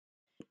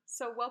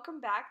So welcome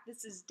back.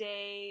 This is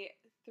day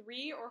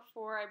 3 or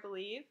 4, I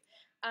believe.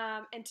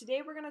 And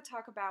today we're going to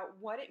talk about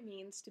what it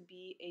means to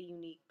be a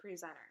unique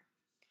presenter.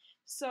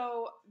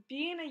 So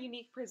being a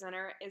unique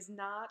presenter is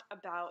not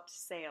about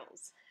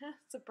sales,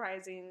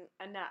 surprising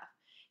enough.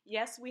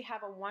 Yes, we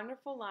have a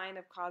wonderful line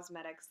of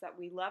cosmetics that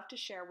we love to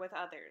share with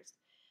others,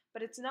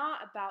 but it's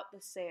not about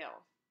the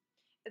sale.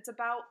 It's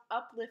about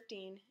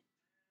uplifting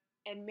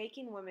and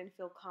making women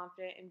feel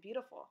confident and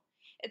beautiful.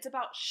 It's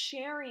about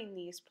sharing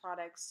these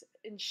products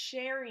and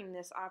sharing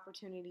this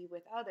opportunity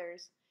with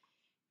others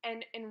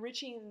and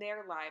enriching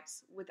their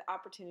lives with the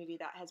opportunity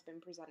that has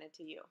been presented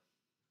to you.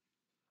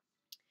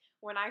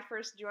 When I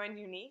first joined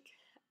Younique,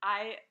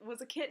 I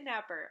was a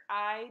kidnapper.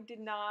 I did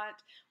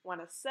not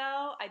want to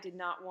sell. I did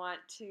not want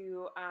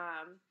to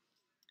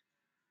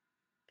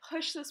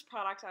push this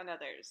product on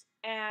others.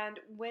 And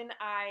when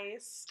I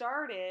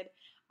started,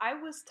 I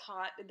was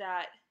taught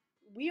that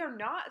we are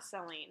not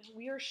selling,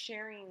 we are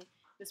sharing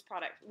this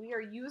product. We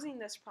are using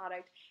this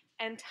product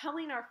and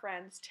telling our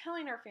friends,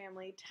 telling our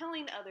family,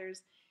 telling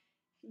others,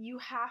 you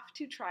have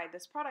to try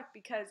this product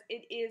because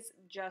it is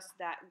just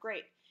that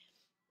great.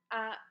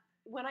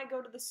 When I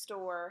go to the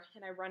store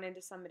and I run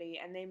into somebody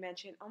and they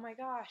mention, oh my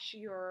gosh,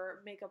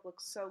 your makeup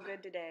looks so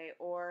good today,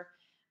 or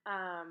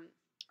I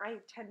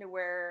tend to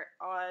wear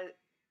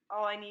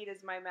all I need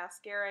is my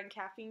mascara and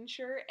caffeine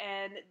shirt,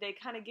 and they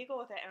kind of giggle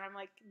with it, and I'm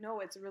like, no,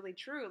 it's really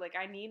true. Like,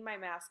 I need my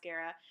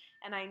mascara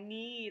and I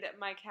need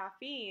my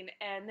caffeine,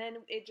 and then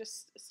it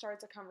just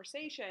starts a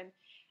conversation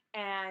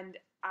and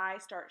I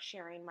start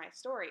sharing my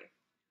story.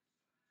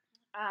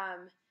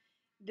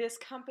 This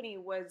company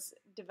was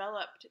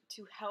developed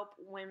to help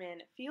women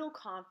feel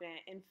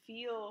confident and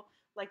feel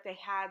like they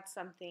had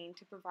something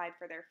to provide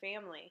for their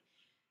family.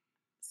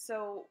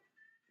 So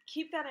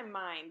keep that in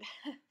mind.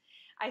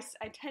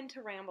 I tend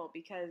to ramble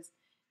because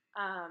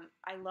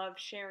I love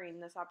sharing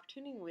this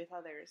opportunity with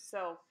others.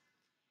 So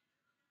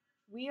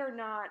we are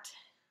not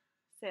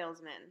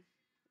salesmen.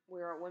 We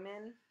are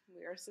women.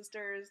 We are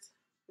sisters.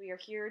 We are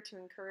here to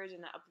encourage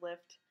and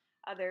uplift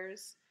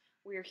others.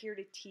 We are here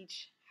to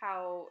teach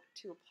how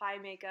to apply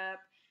makeup,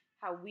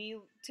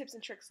 tips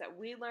and tricks that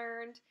we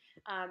learned,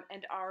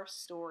 and our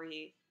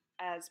story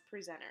as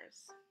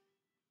presenters.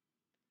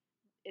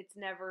 It's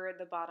never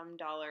the bottom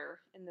dollar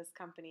in this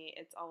company.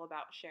 It's all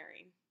about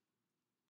sharing.